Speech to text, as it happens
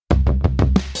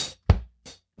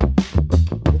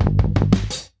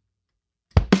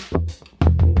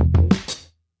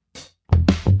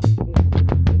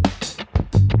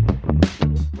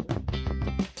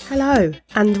Hello,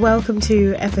 and welcome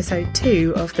to episode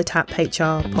 2 of the TAP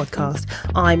HR podcast.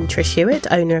 I'm Trish Hewitt,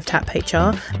 owner of TAP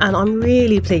HR, and I'm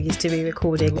really pleased to be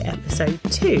recording episode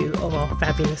 2 of our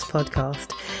fabulous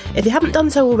podcast. If you haven't done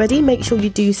so already, make sure you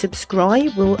do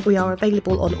subscribe. We are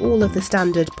available on all of the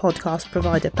standard podcast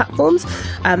provider platforms,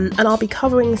 and I'll be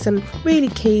covering some really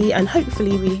key and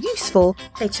hopefully really useful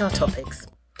HR topics.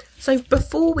 So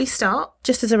before we start,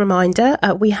 just as a reminder,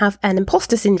 we have an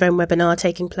imposter syndrome webinar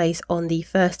taking place on the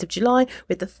 1st of July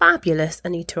with the fabulous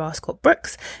Anita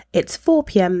Ascott-Brooks. It's 4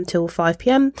 p.m. till 5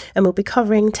 p.m. and we'll be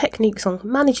covering techniques on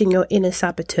managing your inner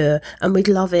saboteur, and we'd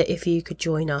love it if you could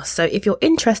join us. So if you're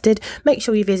interested, make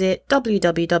sure you visit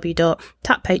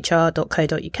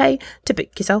www.taphr.co.uk to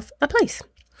book yourself a place.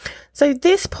 So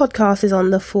this podcast is on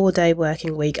the 4-day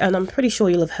working week, and I'm pretty sure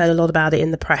you'll have heard a lot about it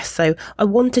in the press. So I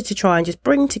wanted to try and just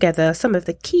bring together some of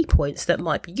the key points that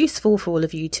might be useful for all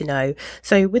of you to know.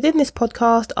 So within this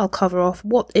podcast, I'll cover off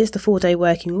what is the 4-day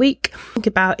working week, think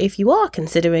about if you are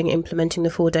considering implementing the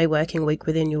 4-day working week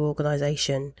within your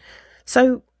organisation.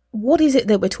 So what is it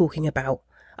that we're talking about?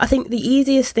 I think the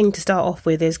easiest thing to start off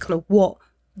with is kind of what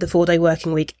the 4-day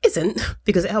working week isn't,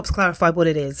 because it helps clarify what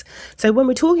it is. So when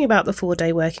we're talking about the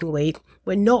 4-day working week,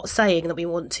 we're not saying that we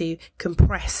want to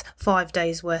compress 5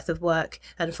 days worth of work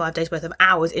and 5 days worth of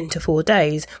hours into 4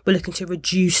 days. We're looking to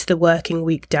reduce the working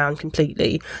week down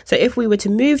completely. So if we were to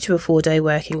move to a 4-day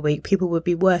working week, people would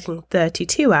be working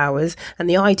 32 hours. And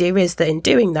the idea is that in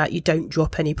doing that, you don't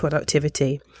drop any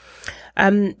productivity.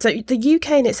 So the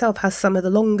UK in itself has some of the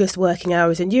longest working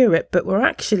hours in Europe, but we're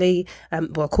actually,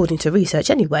 according to research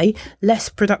anyway, less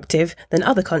productive than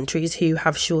other countries who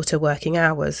have shorter working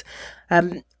hours.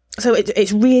 So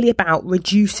it's really about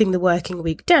reducing the working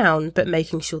week down, but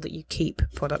making sure that you keep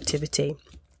productivity.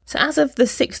 So as of the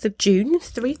 6th of June,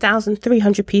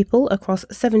 3,300 people across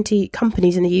 70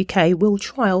 companies in the UK will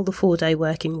trial the 4-day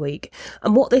working week.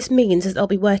 And what this means is they'll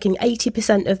be working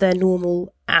 80% of their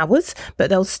normal hours, but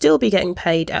they'll still be getting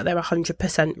paid at their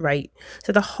 100% rate.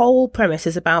 So the whole premise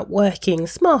is about working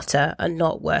smarter and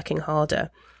not working harder.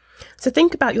 So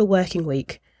think about your working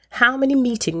week. How many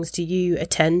meetings do you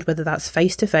attend, whether that's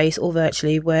face-to-face or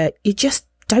virtually, where you just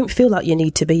don't feel like you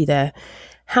need to be there?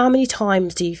 How many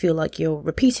times do you feel like you're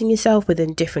repeating yourself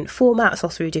within different formats or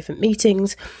through different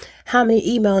meetings? How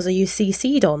many emails are you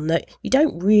CC'd on that you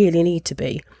don't really need to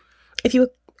be? If you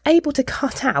were able to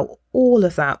cut out all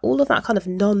of that kind of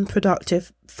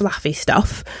non-productive, fluffy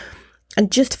stuff, and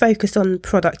just focus on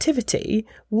productivity,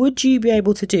 would you be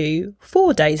able to do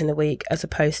 4 days in a week as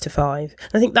opposed to 5?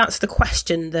 I think that's the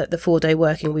question that the 4-day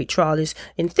working week trial is,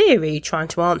 in theory, trying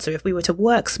to answer. If we were to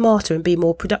work smarter and be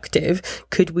more productive,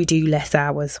 could we do less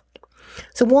hours?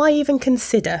 So why even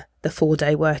consider the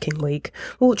 4-day working week?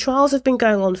 Well, trials have been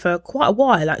going on for quite a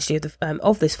while, actually,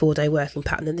 of this 4-day working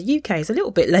pattern, and the UK is a little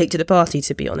bit late to the party,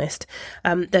 to be honest.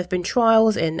 There have been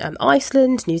trials in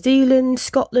Iceland, New Zealand,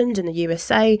 Scotland and the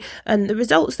USA, and the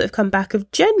results that have come back have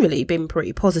generally been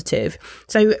pretty positive.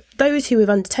 So those who have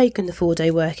undertaken the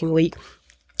 4-day working week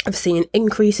have seen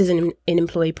increases in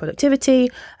employee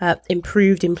productivity,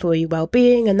 improved employee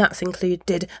well-being, and that's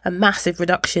included a massive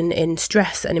reduction in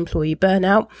stress and employee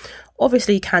burnout.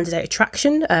 Obviously, candidate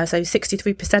attraction. So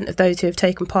 63% of those who have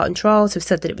taken part in trials have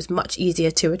said that it was much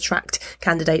easier to attract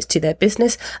candidates to their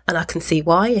business. And I can see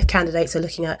why. If candidates are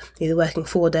looking at either working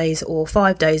 4 days or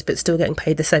 5 days, but still getting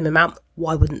paid the same amount,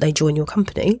 why wouldn't they join your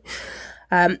company?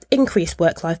 Increased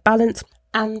work-life balance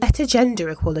and better gender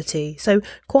equality. So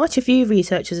quite a few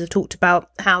researchers have talked about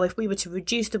how if we were to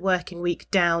reduce the working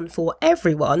week down for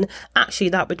everyone, actually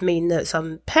that would mean that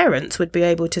some parents would be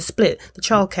able to split the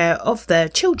childcare of their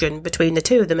children between the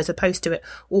two of them, as opposed to it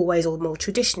always or more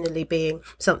traditionally being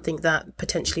something that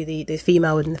potentially the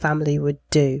female in the family would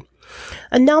do.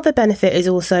 Another benefit is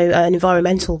also an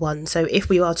environmental one. So if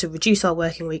we are to reduce our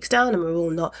working weeks down and we're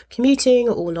all not commuting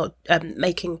or not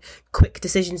making quick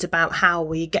decisions about how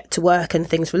we get to work and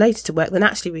things related to work, then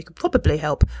actually we could probably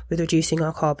help with reducing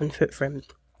our carbon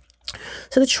footprint.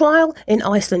 So the trial in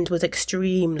Iceland was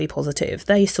extremely positive.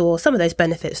 They saw some of those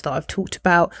benefits that I've talked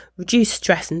about: reduced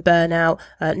stress and burnout,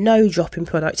 no drop in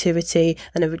productivity,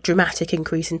 and a dramatic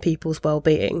increase in people's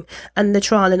well-being. And the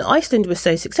trial in Iceland was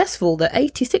so successful that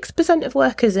 86% of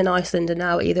workers in Iceland are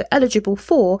now either eligible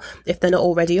for, if they're not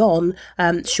already on,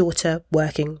 shorter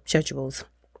working schedules.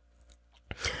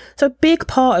 So a big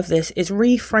part of this is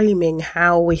reframing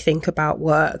how we think about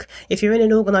work. If you're in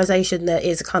an organisation that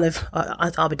is kind of,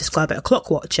 I would describe it, a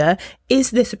clock watcher, is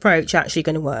this approach actually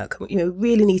going to work? You know,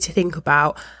 really need to think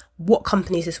about what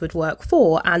companies this would work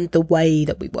for and the way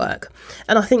that we work.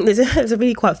 And I think there's a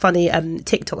really quite funny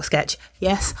TikTok sketch.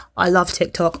 Yes, I love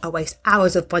TikTok. I waste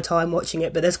hours of my time watching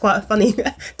it, but there's quite a funny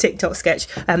TikTok sketch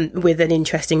with an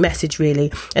interesting message,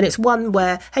 really. And it's one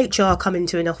where HR come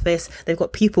into an office, they've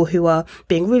got people who are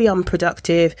being really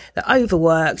unproductive, they're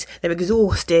overworked, they're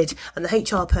exhausted, and the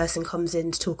HR person comes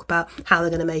in to talk about how they're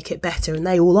going to make it better. And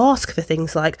they all ask for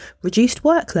things like reduced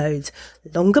workloads,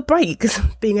 longer breaks,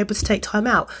 being able to take time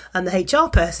out. And the HR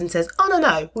person says, oh,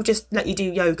 no, we'll just let you do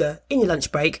yoga in your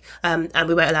lunch break, and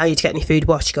we won't allow you to get any food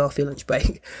whilst you go off your lunch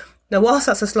break. Now, whilst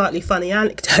that's a slightly funny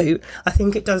anecdote, I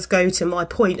think it does go to my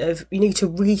point of you need to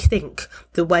rethink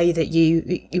the way that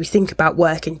you think about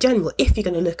work in general if you're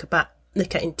going to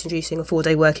look at introducing a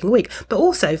 4-day working week, but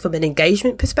also from an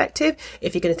engagement perspective,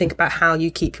 if you're going to think about how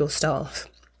you keep your staff.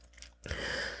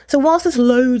 So whilst there's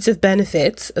loads of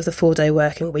benefits of the 4-day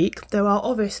working week, there are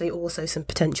obviously also some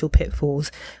potential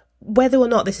pitfalls. Whether or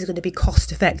not this is going to be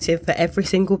cost effective for every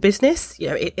single business,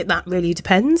 that really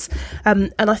depends.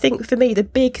 And I think for me, the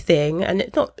big thing, and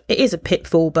it is a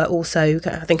pitfall, but also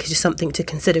I think it's just something to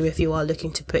consider if you are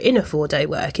looking to put in a 4-day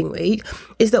working week,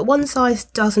 is that one size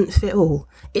doesn't fit all.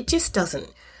 It just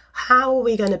doesn't. How are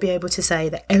we going to be able to say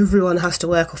that everyone has to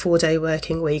work a 4-day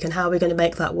working week, and how are we going to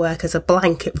make that work as a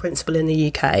blanket principle in the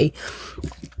UK?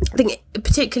 I think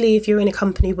particularly if you're in a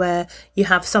company where you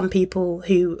have some people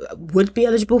who would be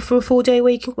eligible for a 4-day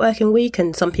working week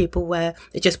and some people where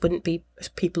it just wouldn't be,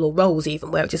 people or roles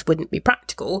even where it just wouldn't be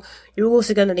practical, you're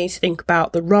also going to need to think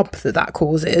about the rub that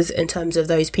causes in terms of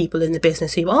those people in the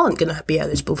business who aren't going to be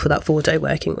eligible for that 4-day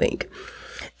working week.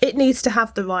 It needs to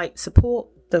have the right support,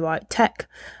 the right tech.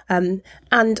 And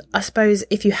I suppose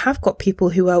if you have got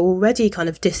people who are already kind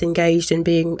of disengaged and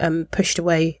being pushed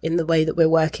away in the way that we're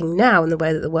working now and the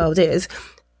way that the world is,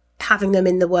 having them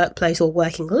in the workplace or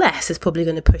working less is probably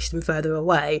going to push them further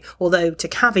away. Although to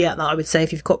caveat that, I would say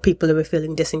if you've got people who are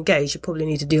feeling disengaged, you probably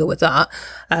need to deal with that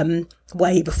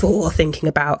way before thinking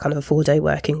about kind of a 4-day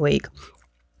working week.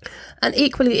 And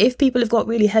equally, if people have got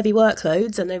really heavy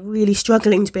workloads and they're really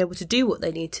struggling to be able to do what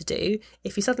they need to do,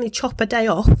 if you suddenly chop a day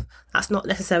off, that's not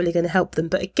necessarily going to help them.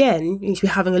 But again, you need to be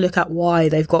having a look at why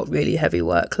they've got really heavy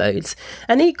workloads.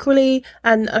 And equally,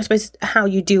 and I suppose how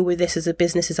you deal with this as a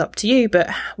business is up to you, but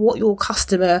what your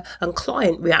customer and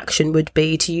client reaction would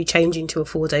be to you changing to a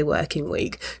 4-day working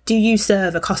week. Do you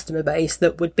serve a customer base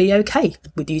that would be okay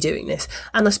with you doing this?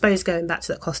 And I suppose going back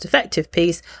to that cost effective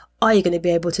piece, are you going to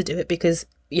be able to do it? Because,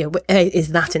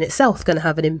 is that in itself going to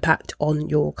have an impact on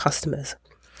your customers?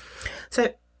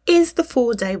 So is the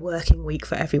 4-day working week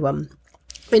for everyone?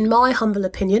 In my humble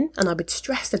opinion, and I would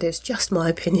stress that it's just my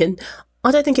opinion,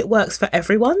 I don't think it works for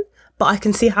everyone, but I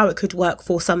can see how it could work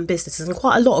for some businesses and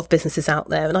quite a lot of businesses out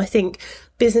there. And I think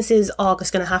businesses are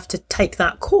just going to have to take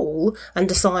that call and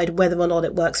decide whether or not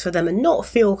it works for them and not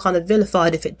feel kind of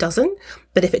vilified if it doesn't.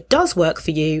 But if it does work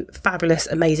for you, fabulous,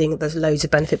 amazing. There's loads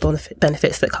of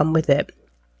benefits that come with it.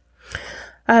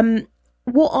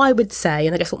 What I would say,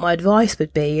 and I guess what my advice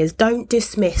would be, is don't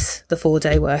dismiss the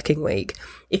 4-day working week.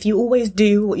 If you always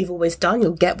do what you've always done,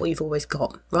 you'll get what you've always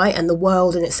got, right? And the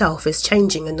world in itself is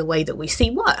changing, and the way that we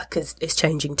see work is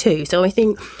changing too. So I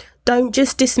think don't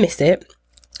just dismiss it.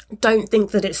 Don't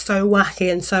think that it's so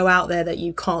wacky and so out there that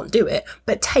you can't do it,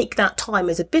 but take that time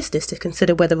as a business to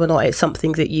consider whether or not it's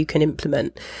something that you can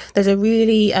implement. There's a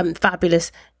really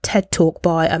fabulous TED talk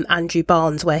by Andrew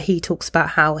Barnes where he talks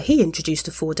about how he introduced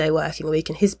a 4-day working week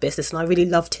in his business, and I really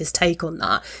loved his take on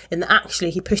that, in that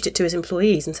actually he pushed it to his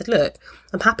employees and said, look,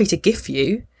 I'm happy to gift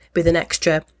you with an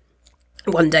extra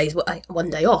one day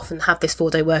off and have this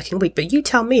 4-day working week, but you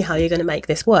tell me how you're going to make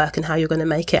this work and how you're going to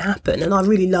make it happen. And I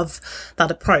really love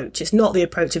that approach. It's not the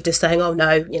approach of just saying, oh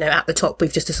no, at the top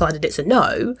we've just decided it's a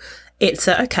no. It's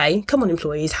okay, come on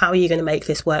employees, how are you going to make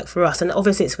this work for us? And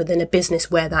obviously it's within a business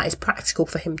where that is practical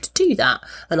for him to do that,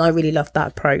 and I really love that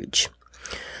approach.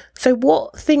 So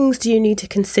what things do you need to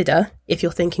consider if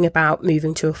you're thinking about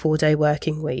moving to a 4-day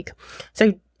working week?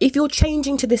 So if you're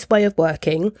changing to this way of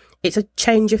working, it's a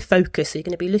change of focus. So you're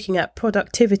going to be looking at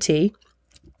productivity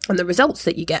and the results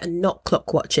that you get and not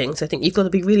clock watching. So I think you've got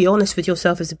to be really honest with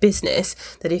yourself as a business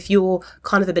that if you're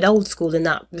kind of a bit old school in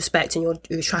that respect and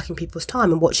you're tracking people's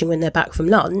time and watching when they're back from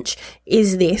lunch,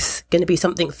 is this going to be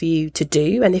something for you to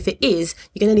do? And if it is,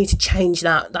 you're going to need to change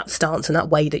that stance and that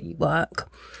way that you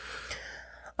work.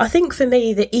 I think for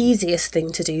me, the easiest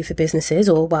thing to do for businesses,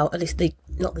 or well, at least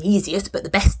not the easiest, but the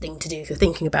best thing to do if you're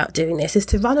thinking about doing this, is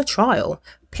to run a trial.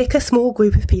 Pick a small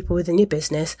group of people within your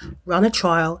business, run a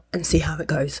trial and see how it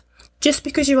goes. Just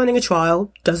because you're running a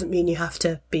trial doesn't mean you have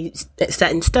to be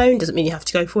set in stone, doesn't mean you have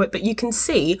to go for it, but you can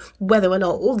see whether or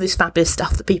not all this fabulous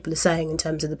stuff that people are saying in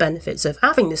terms of the benefits of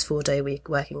having this 4-day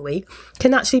working week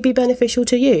can actually be beneficial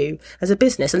to you as a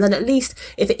business. And then at least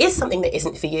if it is something that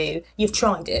isn't for you, you've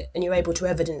tried it and you're able to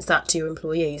evidence that to your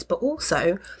employees. But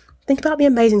also think about the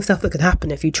amazing stuff that could happen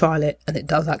if you trial it and it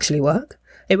does actually work.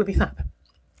 It would be fab.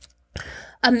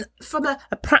 From a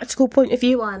practical point of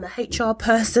view, I'm a HR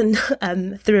person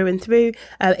through and through.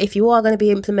 If you are going to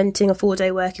be implementing a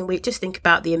 4-day working week, just think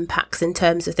about the impacts in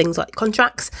terms of things like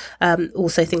contracts,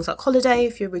 also things like holiday.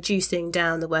 If you're reducing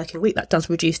down the working week, that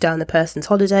does reduce down the person's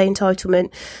holiday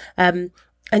entitlement. And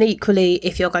equally,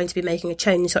 if you're going to be making a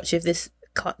change such as this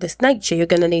nature, you're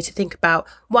going to need to think about,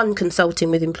 one,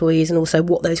 consulting with employees and also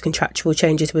what those contractual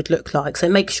changes would look like. So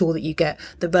make sure that you get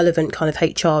the relevant kind of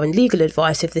HR and legal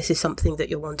advice if this is something that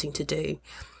you're wanting to do.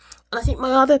 And I think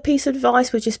my other piece of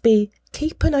advice would just be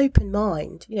keep an open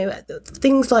mind. You know,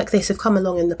 things like this have come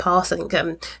along in the past. I think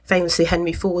famously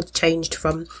Henry Ford changed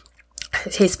from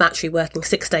his factory working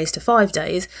 6 days to 5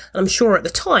 days. And I'm sure at the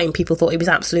time people thought he was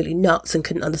absolutely nuts and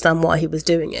couldn't understand why he was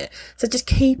doing it. So just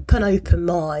keep an open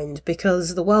mind,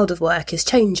 because the world of work is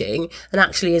changing. And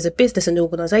actually, as a business and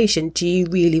organisation, do you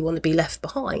really want to be left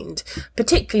behind?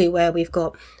 Particularly where we've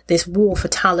got this war for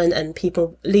talent and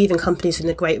people leaving companies in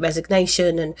the great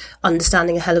resignation and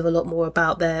understanding a hell of a lot more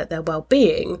about their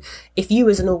well-being. If you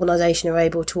as an organisation are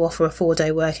able to offer a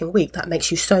 4-day working week, that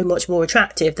makes you so much more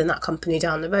attractive than that company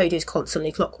down the road who's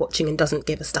constantly clock watching and doesn't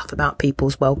give a stuff about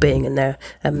people's well-being and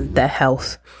their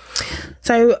health.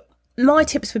 So my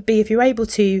tips would be, if you're able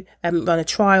to run a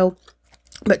trial,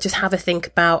 but just have a think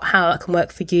about how that can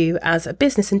work for you as a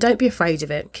business, and don't be afraid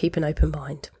of it. Keep an open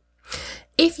mind.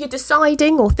 If you're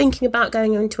deciding or thinking about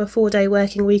going into a 4-day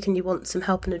working week and you want some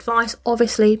help and advice,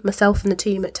 obviously myself and the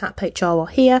team at TAP HR are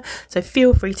here. So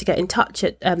feel free to get in touch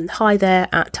at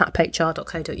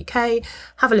hi@taphr.co.uk.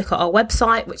 Have a look at our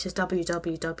website, which is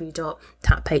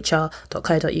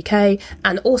www.taphr.co.uk.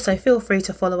 And also feel free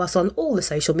to follow us on all the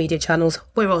social media channels.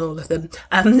 We're on all of them.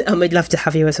 And we'd love to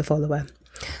have you as a follower.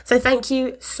 So thank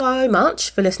you so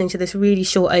much for listening to this really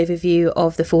short overview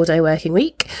of the 4-day working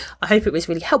week. I hope it was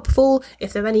really helpful.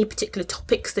 If there are any particular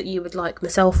topics that you would like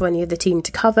myself or any of the team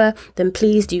to cover, then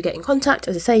please do get in contact.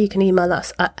 As I say, you can email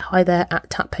us at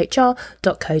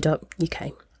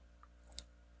hi@taphr.co.uk.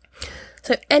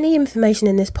 So any information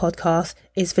in this podcast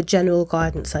is for general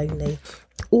guidance only.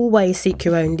 Always seek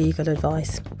your own legal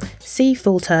advice. See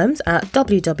full terms at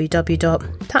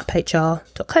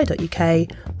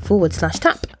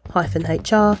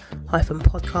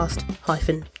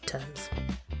www.taphr.co.uk/tap-hr-podcast-terms.